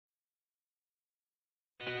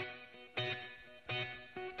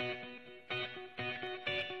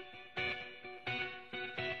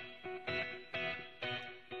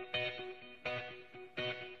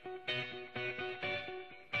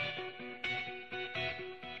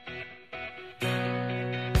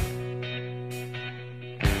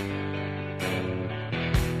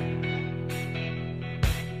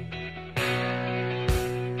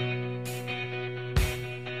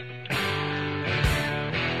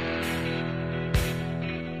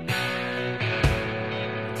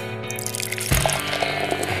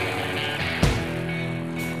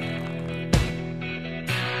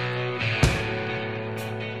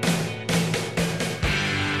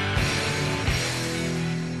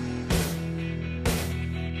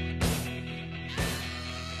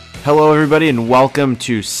Hello, everybody, and welcome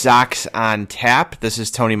to Sox on Tap. This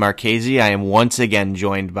is Tony Marchese. I am once again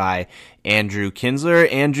joined by Andrew Kinsler.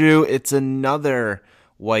 Andrew, it's another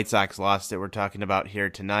White Sox loss that we're talking about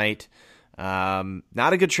here tonight.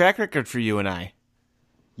 Not a good track record for you and I.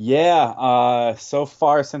 Yeah, so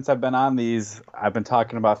far since I've been on these, I've been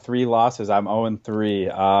talking about 3 losses. I'm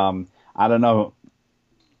 0-3. I don't know.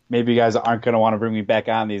 Maybe you guys aren't going to want to bring me back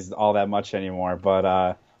on these all that much anymore,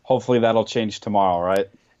 but hopefully that'll change tomorrow, right?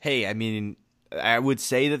 Hey, I mean, I would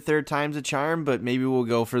say the third time's a charm, but maybe we'll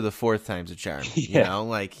go for the fourth time's a charm. Yeah. You know,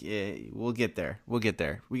 we'll get there. We'll get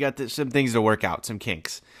there. We got some things to work out, some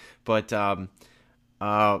kinks. But, yeah,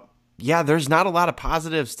 there's not a lot of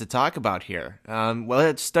positives to talk about here. Well,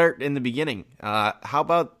 let's start in the beginning. How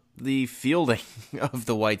about the fielding of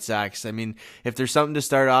the White Sox? I mean, if there's something to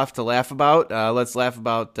start off to laugh about, let's laugh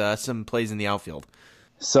about some plays in the outfield.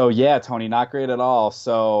 So, yeah, Tony, not great at all.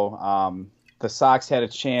 So, the Sox had a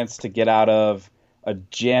chance to get out of a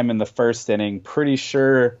jam in the first inning. Pretty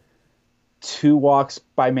sure 2 walks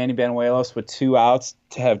by Manny Banuelos with 2 outs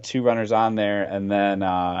to have 2 runners on there. And then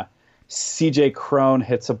C.J. Cron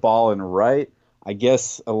hits a ball in right. I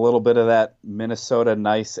guess a little bit of that Minnesota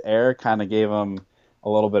nice air kind of gave him a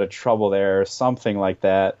little bit of trouble there or something like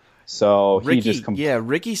that. So Ricky, he just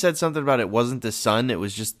Ricky said something about it wasn't the sun. It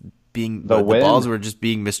was just being the balls were just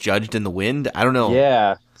being misjudged in the wind. I don't know.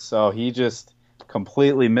 Yeah, so he just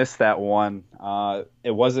completely missed that one.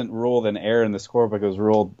 It wasn't ruled an error in the scorebook; it was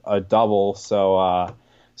ruled a double. So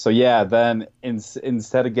yeah. Then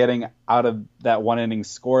instead of getting out of that one inning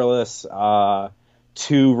scoreless,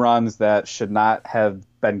 2 runs that should not have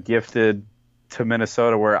been gifted to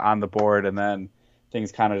Minnesota were on the board, and then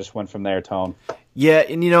things kind of just went from there. Tone. Yeah,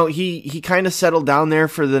 and he kind of settled down there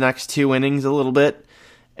for the next 2 innings a little bit.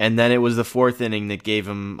 And then it was the 4th inning that gave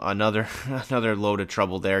him another load of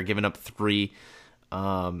trouble there, giving up 3.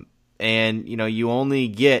 And, you only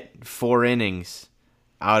get 4 innings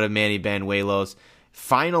out of Manny Banuelos.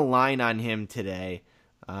 Final line on him today,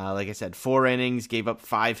 like I said, 4 innings, gave up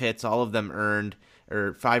 5 hits, all of them earned,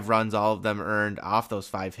 or 5 runs, all of them earned off those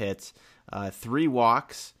 5 hits, 3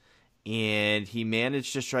 walks, and he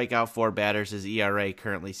managed to strike out 4 batters. His ERA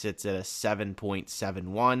currently sits at a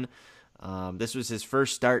 7.71. This was his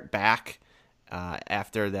first start back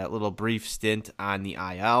after that little brief stint on the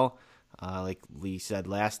IL. Like Lee said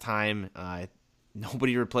last time,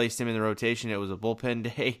 nobody replaced him in the rotation. It was a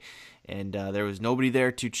bullpen day, and there was nobody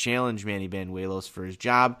there to challenge Manny Banuelos for his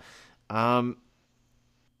job. Not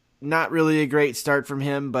really a great start from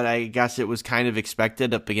him, but I guess it was kind of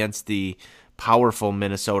expected up against the powerful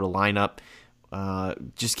Minnesota lineup.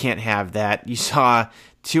 Just can't have that. You saw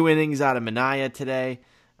 2 innings out of Minaya today.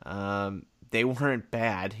 They weren't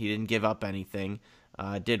bad. He didn't give up anything.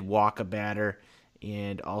 Did walk a batter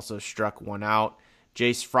and also struck 1 out.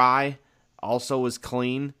 Jace Fry also was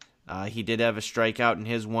clean. He did have a strikeout in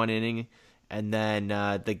his 1 inning. And then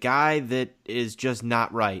the guy that is just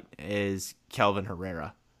not right is Kelvin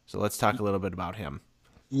Herrera. So let's talk a little bit about him.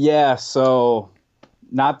 Yeah, so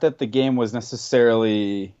not that the game was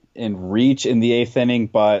necessarily in reach in the 8th inning,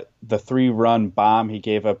 but the 3-run bomb he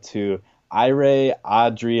gave up to Ire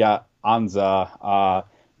Adrianza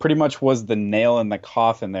pretty much was the nail in the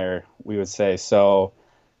coffin there, we would say. So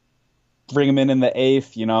bring him in the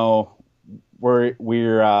 8th, we're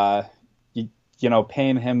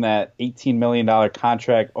paying him that $18 million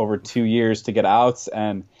contract over 2 years to get outs,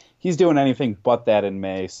 and he's doing anything but that in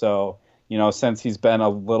May. So, since he's been a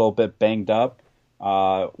little bit banged up,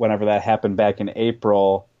 whenever that happened back in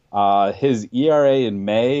April, his ERA in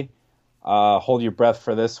May, hold your breath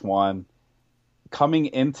for this one, coming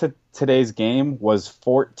into today's game was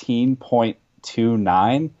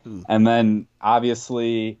 14.29, and then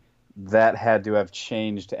obviously that had to have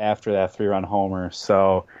changed after that 3-run homer.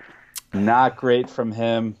 So not great from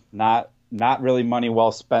him, not really money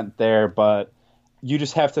well spent there, but you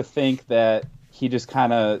just have to think that he just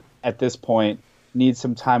kind of, at this point, needs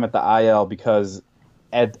some time at the IL because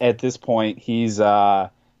at this point he's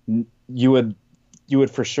you would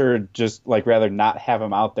for sure just like rather not have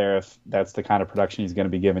him out there if that's the kind of production he's going to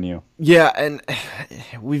be giving you. Yeah, and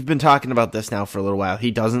we've been talking about this now for a little while.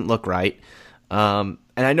 He doesn't look right. And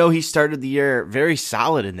I know he started the year very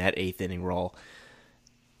solid in that 8th inning role.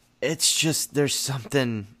 It's just there's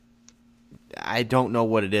something, I don't know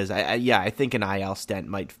what it is. I think an IL stent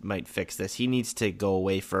might fix this. He needs to go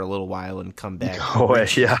away for a little while and come back. Go away,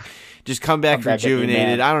 yeah. Just come back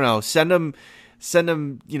rejuvenated. I don't know. Send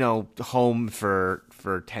him, home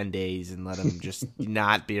for 10 days and let him just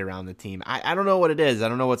not be around the team. I don't know what it is. I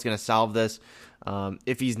don't know what's going to solve this.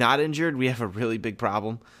 If he's not injured, we have a really big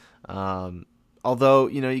problem. Although,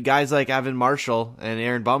 you guys like Evan Marshall and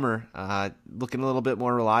Aaron Bummer looking a little bit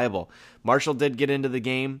more reliable. Marshall did get into the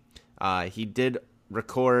game. He did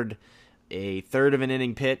record a third of an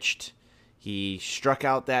inning pitched. He struck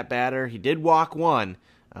out that batter. He did walk one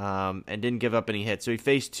and didn't give up any hits. So he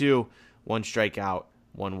faced 2, 1 strikeout,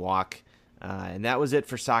 1 walk. And that was it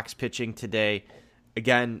for Sox pitching today.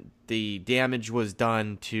 Again, the damage was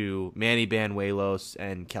done to Manny Banuelos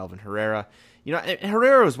and Kelvin Herrera.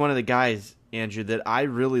 Herrera was one of the guys, Andrew, that I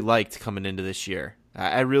really liked coming into this year.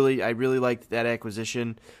 I really liked that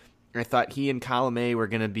acquisition. I thought he and Column A were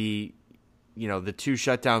going to be, the 2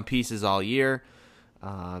 shutdown pieces all year.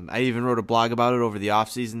 I even wrote a blog about it over the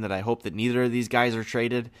offseason that I hope that neither of these guys are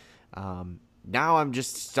traded. Now I'm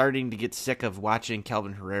just starting to get sick of watching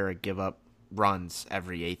Kelvin Herrera give up runs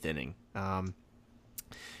every 8th inning.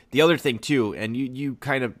 The other thing, too, and you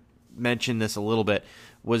kind of mentioned this a little bit,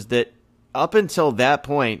 was that up until that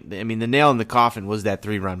point, I mean, the nail in the coffin was that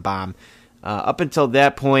 3-run bomb. Up until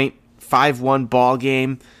that point, 5-1 ball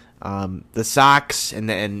game. The Sox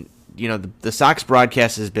the Sox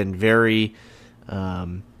broadcast has been very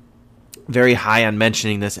high on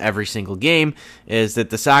mentioning this every single game, is that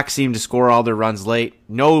the Sox seem to score all their runs late.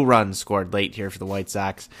 No runs scored late here for the White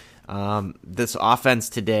Sox. This offense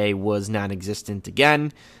today was non-existent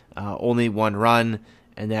again. Only 1 run,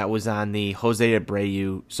 and that was on the Jose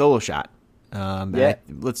Abreu solo shot.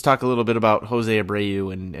 Let's talk a little bit about Jose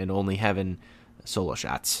Abreu and only having solo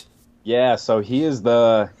shots. Yeah, so he is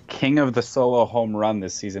the king of the solo home run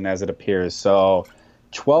this season, as it appears. So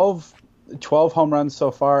 12 home runs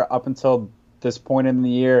so far up until this point in the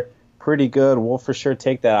year. Pretty good. We'll for sure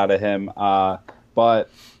take that out of him. But,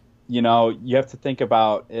 you have to think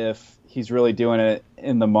about if he's really doing it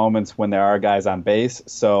in the moments when there are guys on base.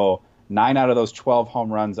 So 9 out of those 12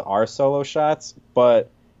 home runs are solo shots. But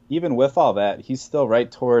even with all that, he's still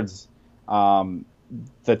right towards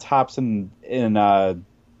the tops in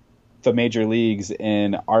the major leagues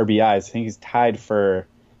in RBIs. I think he's tied for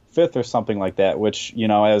 5th or something like that, which,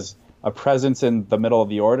 as a presence in the middle of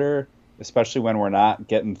the order, especially when we're not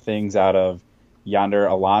getting things out of Yonder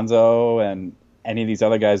Alonso and any of these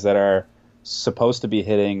other guys that are supposed to be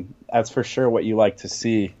hitting, that's for sure what you like to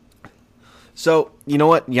see. So, you know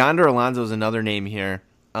what? Yonder Alonso is another name here.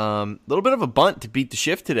 Little bit of a bunt to beat the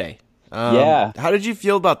shift today. Yeah. How did you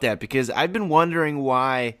feel about that? Because I've been wondering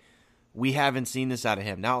why we haven't seen this out of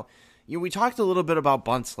him. Now, we talked a little bit about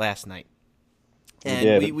bunts last night.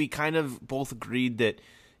 And we kind of both agreed that,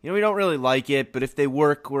 we don't really like it, but if they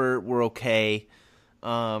work, we're okay.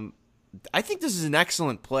 I think this is an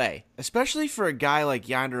excellent play, especially for a guy like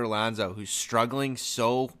Yonder Alonso who's struggling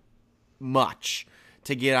so much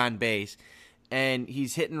to get on base, and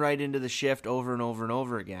he's hitting right into the shift over and over and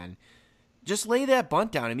over again. Just lay that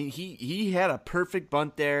bunt down. I mean, he had a perfect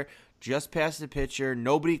bunt there, just past the pitcher,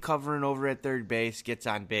 nobody covering over at third base, gets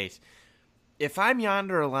on base. If I'm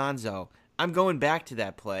Yonder Alonso, I'm going back to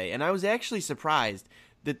that play, and I was actually surprised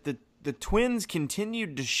that the Twins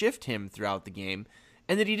continued to shift him throughout the game,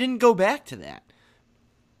 and that he didn't go back to that.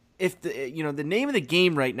 If the name of the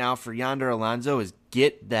game right now for Yonder Alonso is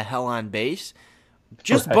get the hell on base,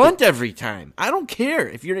 just bunt every time. I don't care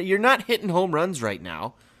if you're not hitting home runs right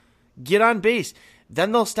now. Get on base.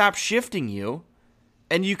 Then they'll stop shifting you,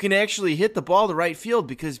 and you can actually hit the ball to right field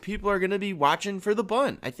because people are going to be watching for the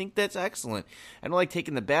bunt. I think that's excellent. I don't like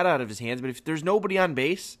taking the bat out of his hands, but if there's nobody on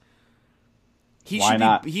base,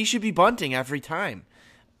 he should be bunting every time.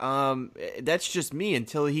 That's just me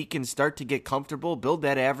until he can start to get comfortable, build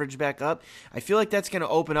that average back up. I feel like that's going to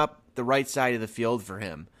open up the right side of the field for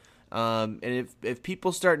him. And if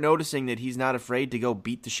people start noticing that he's not afraid to go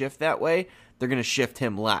beat the shift that way, they're going to shift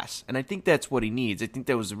him less. And I think that's what he needs. I think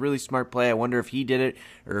that was a really smart play. I wonder if he did it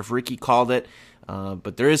or if Ricky called it.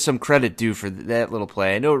 But there is some credit due for that little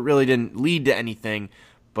play. I know it really didn't lead to anything,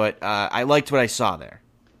 but I liked what I saw there.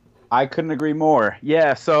 I couldn't agree more.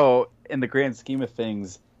 Yeah, so in the grand scheme of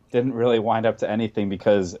things, didn't really wind up to anything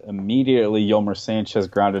because immediately Yolmer Sanchez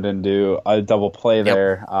grounded into a double play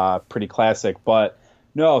there. Pretty classic. But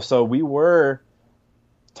no, so we were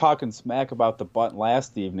talking smack about the bunt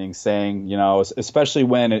last evening, saying, especially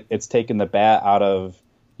when it's taken the bat out of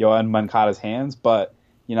Yoan Moncada's hands. But,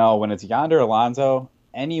 when it's Yonder Alonso,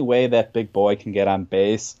 any way that big boy can get on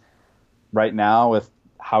base right now with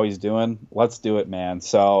how he's doing, let's do it, man.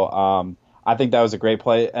 So I think that was a great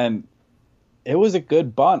play. And it was a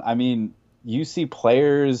good bunt. I mean, you see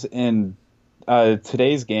players in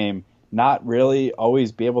today's game not really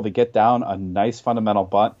always be able to get down a nice fundamental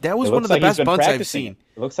bunt. That was one of the best bunts I've seen.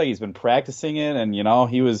 It looks like he's been practicing it, and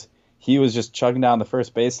he was just chugging down the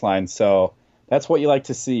first baseline. So that's what you like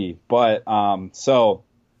to see. But so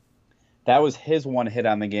that was his one hit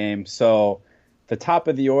on the game. So the top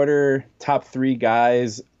of the order, top three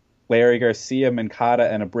guys, Larry Garcia, Moncada,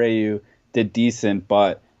 and Abreu did decent,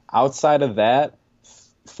 but outside of that,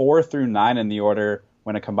 4 through 9 in the order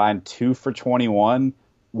went a combined 2 for 21,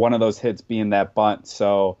 one of those hits being that bunt.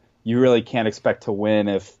 So you really can't expect to win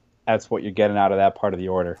if that's what you're getting out of that part of the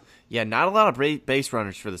order. Yeah, not a lot of base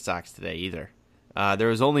runners for the Sox today either. There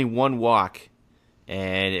was only one walk,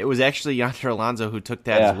 and it was actually Yonder Alonso who took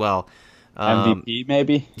that as well. MVP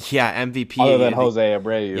maybe? Yeah, MVP. Other than Jose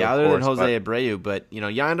Abreu. Yeah, other than Jose Abreu. But,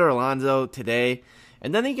 Yonder Alonso today,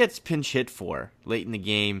 and then he gets pinch hit for late in the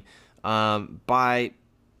game by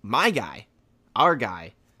my guy, our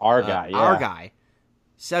guy, Seby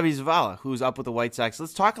Zavala, who's up with the White Sox.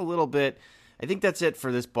 Let's talk a little bit. I think that's it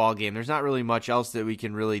for this ball game. There's not really much else that we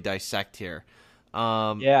can really dissect here.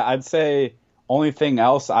 I'd say only thing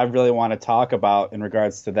else I really want to talk about in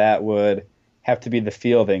regards to that would have to be the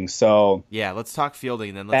fielding. So yeah, let's talk fielding,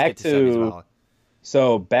 and then let's get to Seby Zavala.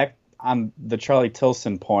 So back on the Charlie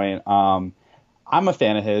Tilson point, I'm a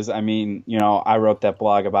fan of his. I mean, I wrote that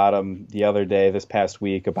blog about him the other day, this past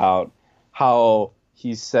week, about how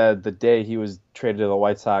he said the day he was traded to the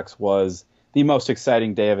White Sox was the most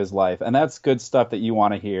exciting day of his life. And that's good stuff that you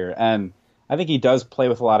want to hear. And I think he does play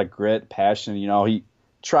with a lot of grit, passion. He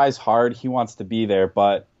tries hard. He wants to be there.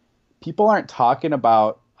 But people aren't talking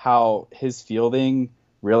about how his fielding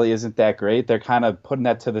really isn't that great. They're kind of putting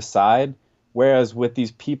that to the side. Whereas with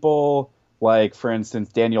these people like, for instance,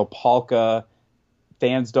 Daniel Palka,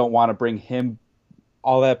 fans don't want to bring him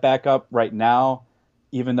all that back up right now,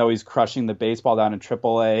 even though he's crushing the baseball down in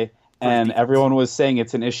AAA. And everyone was saying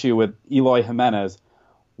it's an issue with Eloy Jimenez.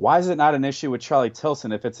 Why is it not an issue with Charlie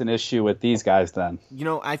Tilson if it's an issue with these guys then?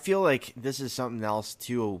 I feel like this is something else,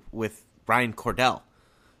 too, with Ryan Cordell.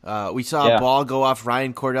 We saw a ball go off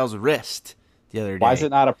Ryan Cordell's wrist the other day. Why is it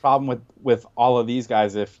not a problem with all of these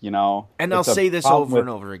guys if, And I'll say this over and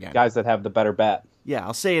over again. Guys that have the better bat. Yeah,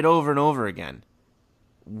 I'll say it over and over again.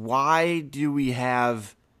 Why do we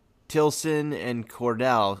have Tilson and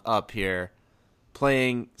Cordell up here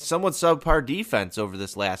playing somewhat subpar defense over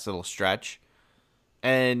this last little stretch?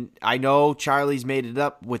 And I know Charlie's made it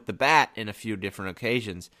up with the bat in a few different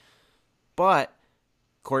occasions, but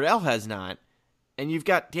Cordell has not. And you've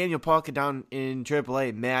got Daniel Palka down in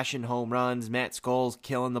AAA mashing home runs, Matt Scholes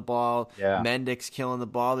killing the ball, Mendix killing the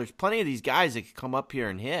ball. There's plenty of these guys that could come up here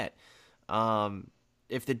and hit.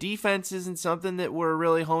 If the defense isn't something that we're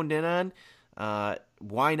really honed in on,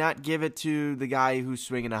 why not give it to the guy who's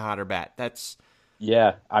swinging a hotter bat?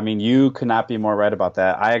 Yeah, I mean, you could not be more right about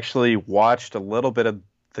that. I actually watched a little bit of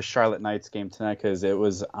the Charlotte Knights game tonight because it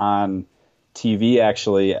was on TV,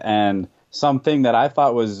 actually, and something that I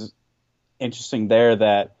thought was interesting there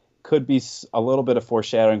that could be a little bit of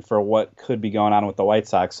foreshadowing for what could be going on with the White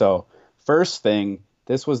Sox. So, first thing,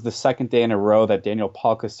 this was the second day in a row that Daniel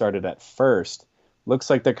Palka started at first. Looks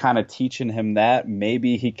like they're kind of teaching him that.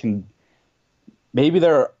 Maybe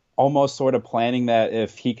they're almost sort of planning that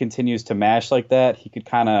if he continues to mash like that, he could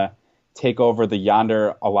kind of take over the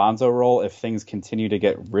Yonder Alonso role if things continue to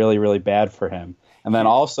get really, really bad for him. And then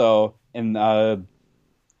also in the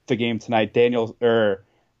game tonight,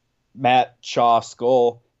 Matt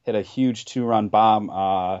Shaw-Skull hit a huge 2-run bomb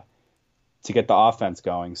to get the offense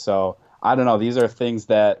going. So I don't know. These are things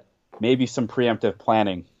that maybe some preemptive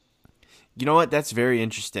planning. You know what? That's very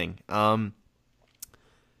interesting.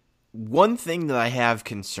 One thing that I have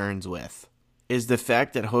concerns with is the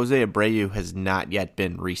fact that Jose Abreu has not yet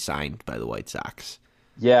been re-signed by the White Sox.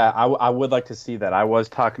 Yeah, I would like to see that. I was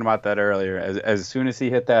talking about that earlier. As soon as he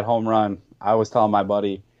hit that home run, I was telling my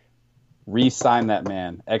buddy, re-sign that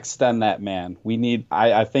man, extend that man.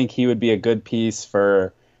 I think he would be a good piece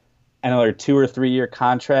for another 2 or 3 year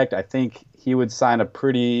contract. I think he would sign a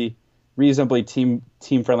pretty reasonably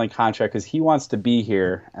team-friendly contract because he wants to be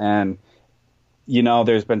here. And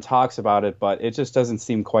there's been talks about it, but it just doesn't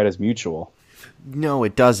seem quite as mutual. No,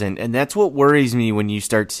 it doesn't, and that's what worries me when you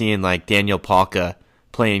start seeing like Daniel Palka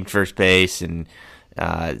playing first base and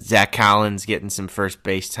Zach Collins getting some first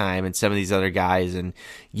base time and some of these other guys, and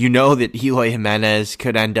you know that Eloy Jimenez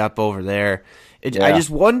could end up over there. I just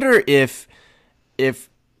wonder if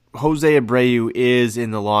Jose Abreu is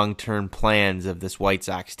in the long-term plans of this White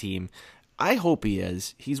Sox team. I hope he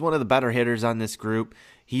is. He's one of the better hitters on this group.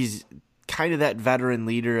 He's kind of that veteran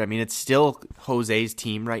leader. I mean, it's still Jose's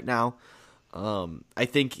team right now. I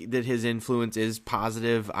think that his influence is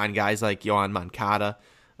positive on guys like Yoan Moncada,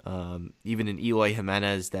 even in Eloy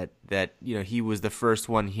Jimenez, that he was the first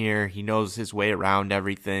one here. He knows his way around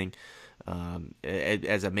everything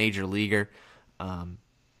as a major leaguer.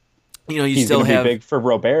 He's still be big for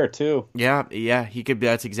Robert too. Yeah, he could be.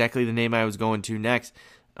 That's exactly the name I was going to next.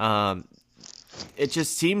 It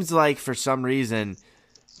just seems like for some reason,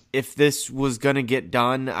 if this was going to get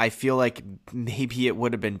done, I feel like maybe it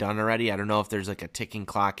would have been done already. I don't know if there's like a ticking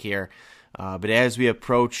clock here. But as we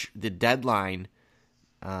approach the deadline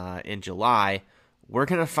in July, we're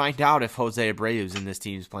going to find out if Jose Abreu is in this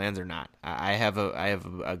team's plans or not. I have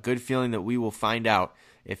a good feeling that we will find out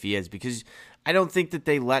if he is, because I don't think that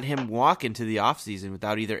they let him walk into the offseason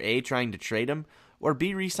without either A, trying to trade him, or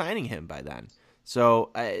B, re-signing him by then.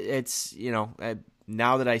 So it's,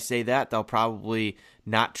 now that I say that, they'll probably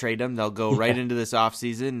not trade him. They'll go right into this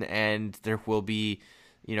offseason, and there will be,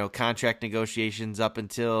 contract negotiations up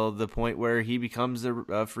until the point where he becomes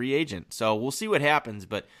a free agent. So we'll see what happens.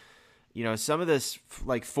 But, some of this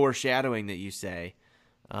like foreshadowing that you say,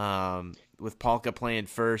 with Palka playing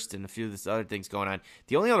first and a few of these other things going on,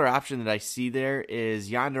 the only other option that I see there is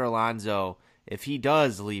Yonder Alonso. If he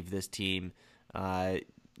does leave this team,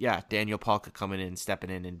 Daniel Palka coming in, stepping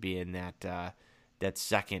in, and being that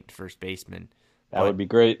second first baseman. That would be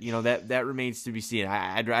great. That remains to be seen.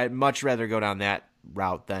 I'd much rather go down that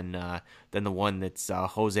route than the one that's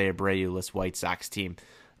Jose Abreu-less White Sox team.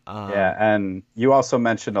 And you also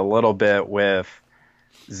mentioned a little bit with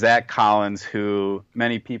Zach Collins, who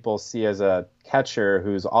many people see as a catcher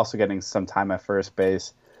who's also getting some time at first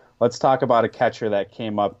base. Let's talk about a catcher that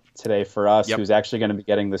came up today for us, who's actually going to be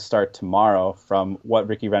getting the start tomorrow, from what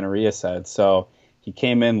Ricky Renneria said. So he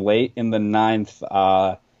came in late in the ninth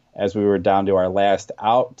as we were down to our last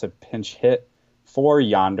out to pinch hit for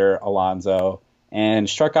Yonder Alonso, and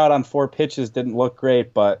struck out on 4 pitches. Didn't look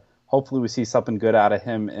great, but hopefully we see something good out of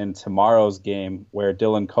him in tomorrow's game, where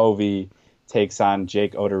Dylan Covey takes on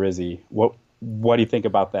Jake Odorizzi. What do you think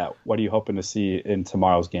about that? What are you hoping to see in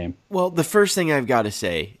tomorrow's game? Well, the first thing I've got to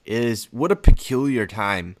say is what a peculiar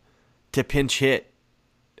time to pinch hit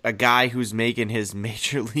a guy who's making his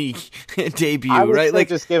major league debut, I would right? Like,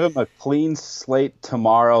 just give him a clean slate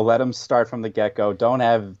tomorrow. Let him start from the get-go.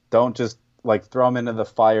 Don't just like throw him into the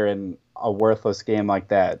fire in a worthless game like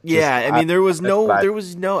that. There was no.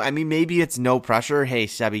 I mean, maybe it's no pressure. Hey,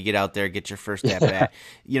 Sebi, get out there, get your first at bat.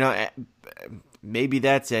 Maybe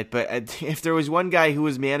that's it. But if there was one guy who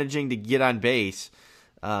was managing to get on base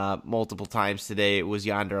multiple times today, it was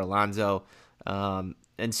Yonder Alonso.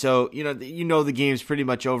 And so, the game's pretty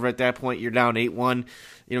much over at that point. You're down 8-1.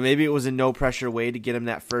 Maybe it was a no-pressure way to get him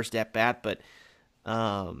that first at-bat. But,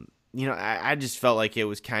 I just felt like it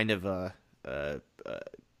was kind of a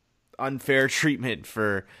unfair treatment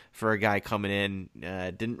for a guy coming in.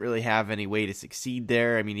 Didn't really have any way to succeed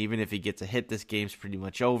there. I mean, even if he gets a hit, this game's pretty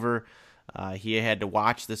much over. He had to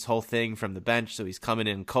watch this whole thing from the bench, so he's coming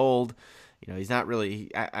in cold. He's not really.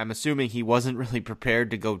 I'm assuming he wasn't really prepared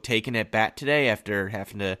to go take an at bat today after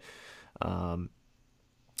having to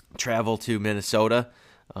travel to Minnesota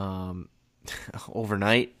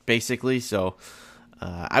overnight, basically. So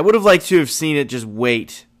I would have liked to have seen it just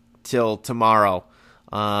wait till tomorrow.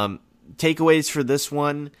 Takeaways for this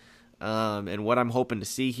one, and what I'm hoping to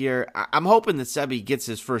see here. I'm hoping that Sebi gets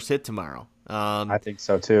his first hit tomorrow. I think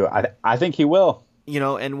so too. I think he will.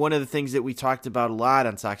 And one of the things that we talked about a lot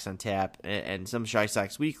on Sox on Tap and some Shy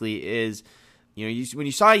Sox Weekly is, when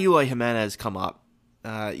you saw Eloy Jimenez come up,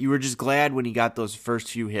 you were just glad when he got those first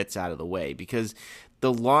few hits out of the way, because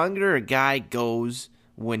the longer a guy goes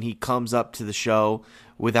when he comes up to the show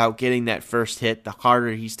without getting that first hit, the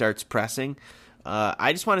harder he starts pressing.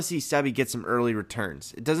 I just want to see Sebi get some early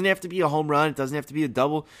returns. It doesn't have to be a home run. It doesn't have to be a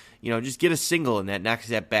double. Just get a single in that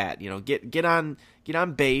next at bat. Get on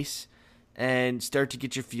base and start to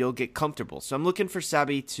get your feel, get comfortable. So I'm looking for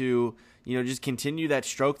Sebi to, just continue that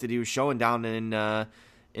stroke that he was showing down in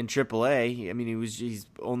AAA. I mean, he's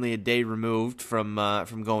only a day removed from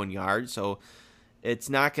going yard, so it's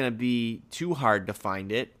not going to be too hard to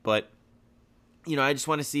find it. But I just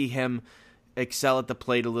want to see him excel at the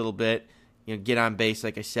plate a little bit, get on base,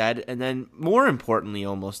 like I said, and then more importantly,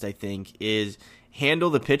 almost I think, is handle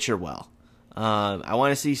the pitcher well. I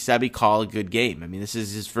want to see Sebi call a good game. I mean, this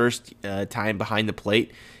is his first time behind the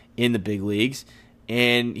plate in the big leagues,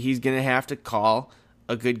 and he's going to have to call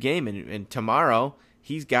a good game. And tomorrow,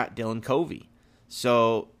 he's got Dylan Covey.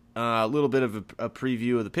 So a little bit of a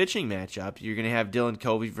preview of the pitching matchup. You're going to have Dylan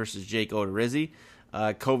Covey versus Jake Odorizzi.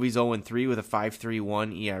 Covey's 0-3 with a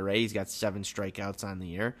 5.31 ERA. He's got 7 strikeouts on the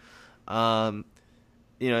year.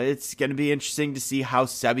 It's going to be interesting to see how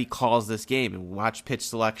Sebi calls this game and watch pitch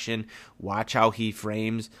selection, watch how he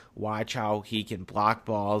frames, watch how he can block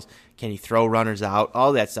balls, can he throw runners out,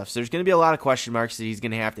 all that stuff. So there's going to be a lot of question marks that he's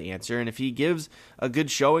going to have to answer. And if he gives a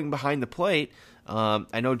good showing behind the plate,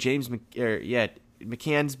 I know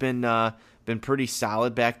McCann's been pretty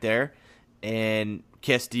solid back there, and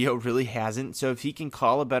Castillo really hasn't. So if he can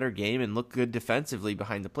call a better game and look good defensively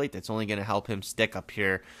behind the plate, that's only going to help him stick up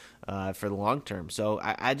here for the long term. So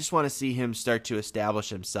I just want to see him start to establish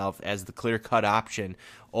himself as the clear-cut option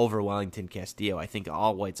over Wellington Castillo. I think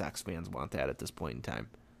all White Sox fans want that at this point in time.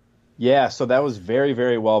 Yeah, so that was very,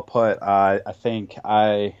 very well put. I think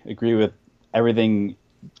I agree with everything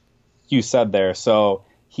you said there. So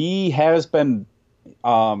he has been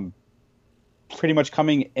pretty much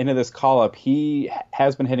coming into this call-up. He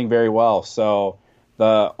has been hitting very well. So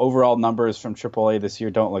the overall numbers from AAA this year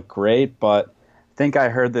don't look great, but I think I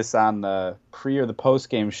heard this on the pre or the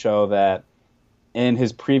post-game show that in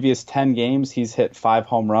his previous 10 games, he's hit 5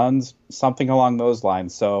 home runs, something along those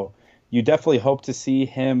lines. So you definitely hope to see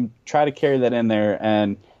him try to carry that in there.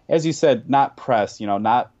 And as you said, not press,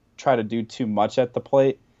 not try to do too much at the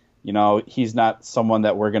plate. He's not someone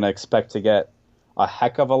that we're going to expect to get a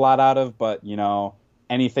heck of a lot out of, but,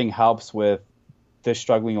 anything helps with this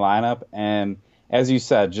struggling lineup. And as you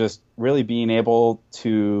said, just really being able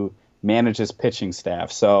to manage his pitching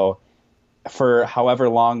staff. So for however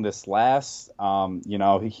long this lasts,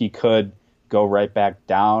 he could go right back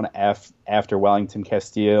down after Wellington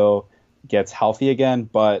Castillo gets healthy again.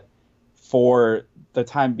 But for the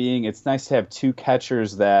time being, it's nice to have 2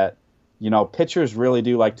 catchers that, pitchers really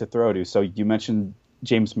do like to throw to. So you mentioned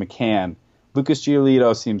James McCann. Lucas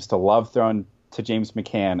Giolito seems to love throwing to James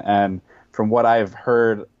McCann. And from what I've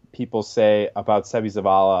heard people say about Seby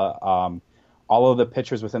Zavala, all of the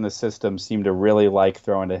pitchers within the system seem to really like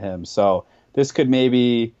throwing to him. So this could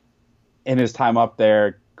maybe, in his time up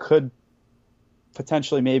there, could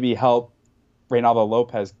potentially maybe help Reynaldo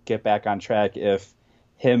Lopez get back on track if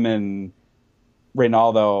him and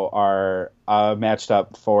Reynaldo are matched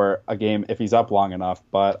up for a game if he's up long enough.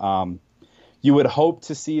 But you would hope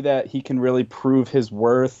to see that he can really prove his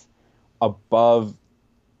worth above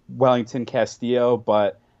Wellington Castillo,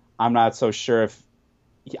 but I'm not so sure if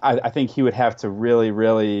I think he would have to really,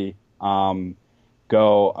 really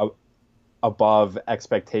go above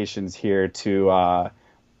expectations here to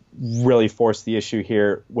really force the issue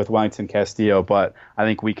here with Wellington Castillo, but I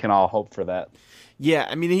think we can all hope for that. Yeah,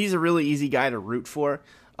 I mean, he's a really easy guy to root for.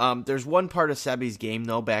 There's one part of Sebi's game,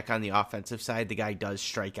 though, back on the offensive side, the guy does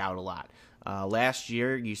strike out a lot. Last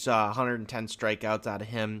year, you saw 110 strikeouts out of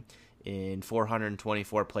him in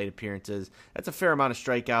 424 plate appearances. That's a fair amount of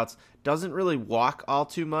strikeouts. Doesn't really walk all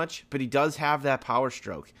too much, but he does have that power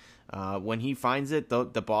stroke. When he finds it,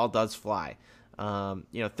 the ball does fly.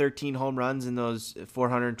 13 home runs in those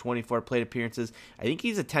 424 plate appearances. I think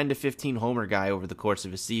he's a 10 to 15 homer guy over the course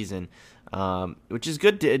of a season, which is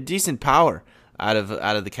good, decent power out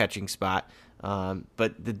of the catching spot.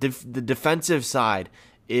 But the defensive side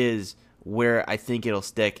is where I think it'll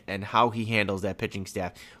stick, and how he handles that pitching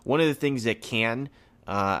staff. One of the things that can,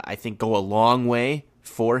 I think, go a long way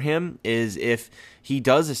for him is if he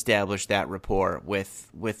does establish that rapport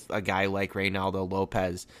with a guy like Reynaldo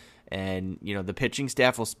Lopez, and the pitching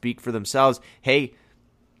staff will speak for themselves. Hey,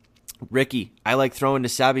 Ricky, I like throwing to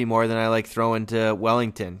Sebi more than I like throwing to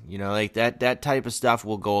Wellington. Like that type of stuff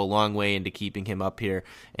will go a long way into keeping him up here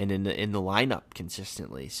and in the lineup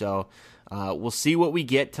consistently. So we'll see what we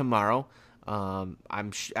get tomorrow. I'm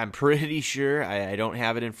pretty sure, I don't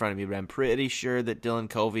have it in front of me, but I'm pretty sure that Dylan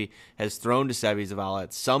Covey has thrown to Seby Zavala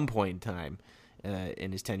at some point in time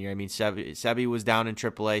in his tenure. I mean, Sebi was down in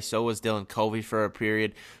AAA, so was Dylan Covey for a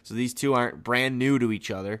period. So these two aren't brand new to each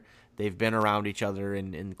other. They've been around each other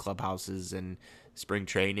in clubhouses and spring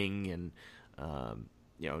training and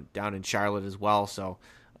down in Charlotte as well. So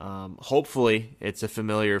hopefully it's a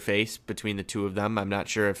familiar face between the two of them. I'm not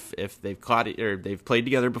sure if they've caught it or they've played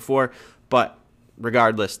together before, but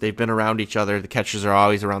regardless, they've been around each other. The catchers are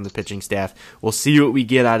always around the pitching staff. We'll see what we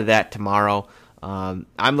get out of that tomorrow. I'm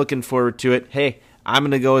looking forward to it. Hey, I'm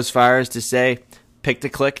going to go as far as to say, pick to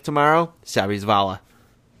click tomorrow, Seby Zavala.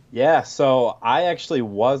 Yeah, so I actually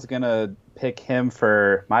was gonna pick him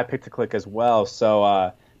for my pick to click as well.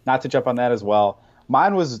 So not to jump on that as well.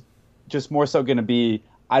 Mine was just more so gonna be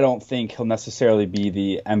I don't think he'll necessarily be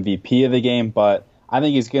the MVP of the game, but I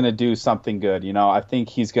think he's gonna do something good. I think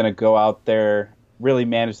he's gonna go out there, really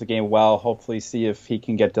manage the game well, hopefully see if he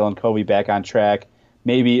can get Dylan Covey back on track,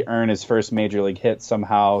 maybe earn his first major league hit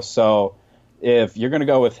somehow. So if you're gonna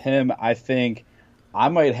go with him, I think I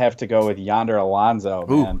might have to go with Yonder Alonso,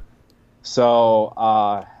 Ooh. man. So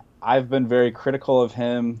I've been very critical of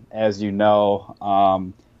him, as you know.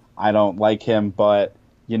 I don't like him, but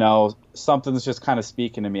something's just kind of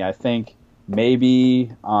speaking to me. I think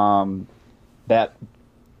maybe that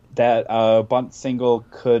bunt single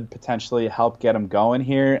could potentially help get him going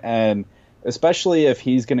here, and especially if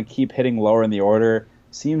he's going to keep hitting lower in the order.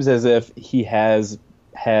 Seems as if he has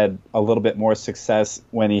had a little bit more success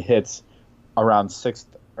when he hits around sixth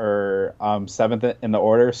or seventh in the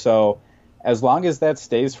order. So as long as that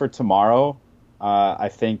stays for tomorrow, I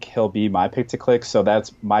think he'll be my pick to click. So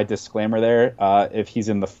that's my disclaimer there. If he's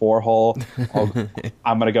in the 4 hole,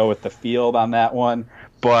 I'm going to go with the field on that one.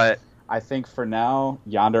 But I think for now,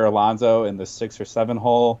 Yonder Alonso in the 6 or 7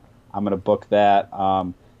 hole, I'm going to book that,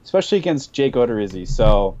 especially against Jake Odorizzi.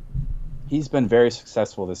 So he's been very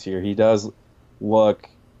successful this year. He does look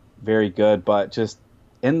very good, but just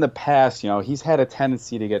in the past, he's had a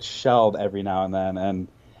tendency to get shelled every now and then, and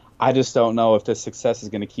I just don't know if this success is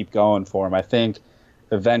going to keep going for him. I think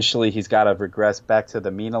eventually he's got to regress back to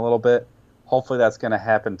the mean a little bit. Hopefully that's going to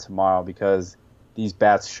happen tomorrow, because these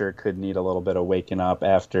bats sure could need a little bit of waking up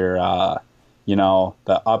after,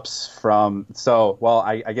 the ups from. So,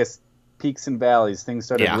 I guess peaks and valleys. Things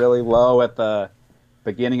started really low at the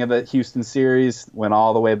beginning of the Houston series, went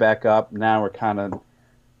all the way back up. Now we're kind of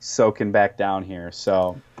soaking back down here.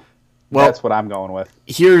 So that's what I'm going with.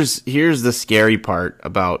 Here's the scary part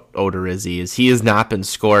about Odorizzi is he has not been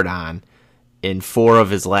scored on in 4 of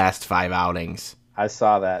his last 5 outings. I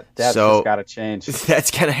saw that. That's just got to change. That's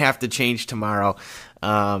going to have to change tomorrow.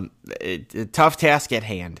 A tough task at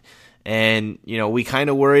hand. And, we kind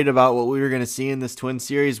of worried about what we were going to see in this Twin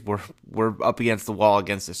series. We're up against the wall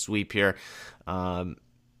against a sweep here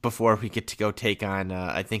before we get to go take on,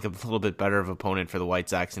 I think, a little bit better of opponent for the White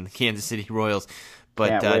Sox and the Kansas City Royals.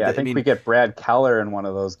 But I think we get Brad Keller in one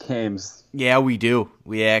of those games. Yeah, we do.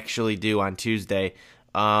 We actually do on Tuesday.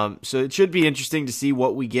 So it should be interesting to see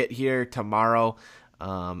what we get here tomorrow.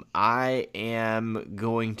 I am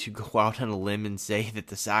going to go out on a limb and say that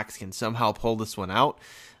the Sox can somehow pull this one out.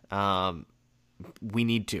 We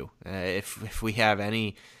need to. If we have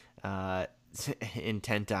any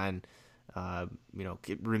intent on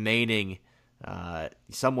remaining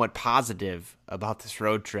somewhat positive about this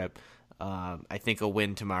road trip, I think a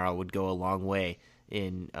win tomorrow would go a long way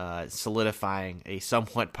in solidifying a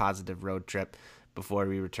somewhat positive road trip before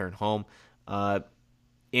we return home.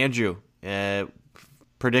 Andrew,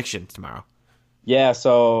 predictions tomorrow. Yeah,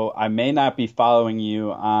 so I may not be following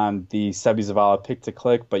you on the Seby Zavala pick to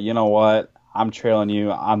click, but you know what? I'm trailing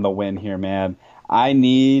you on the win here, man. I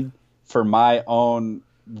need, for my own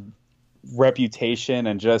reputation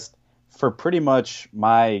and just for pretty much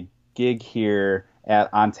my gig here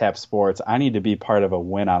at On Tap Sports, I need to be part of a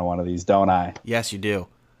win on one of these, don't I? Yes, you do.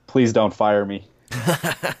 Please don't fire me.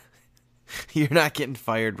 You're not getting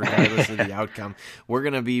fired regardless of the outcome. We're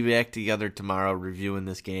going to be back together tomorrow reviewing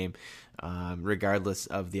this game regardless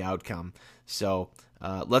of the outcome. So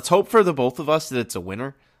let's hope for the both of us that it's a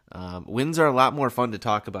winner. Wins are a lot more fun to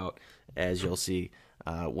talk about, as you'll see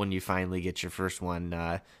when you finally get your first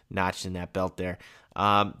one notched in that belt there.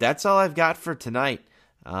 That's all I've got for tonight.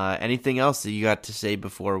 Anything else that you got to say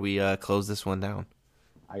before we close this one down?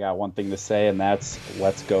 I got one thing to say, and that's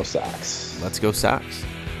let's go Sox. Let's go Sox.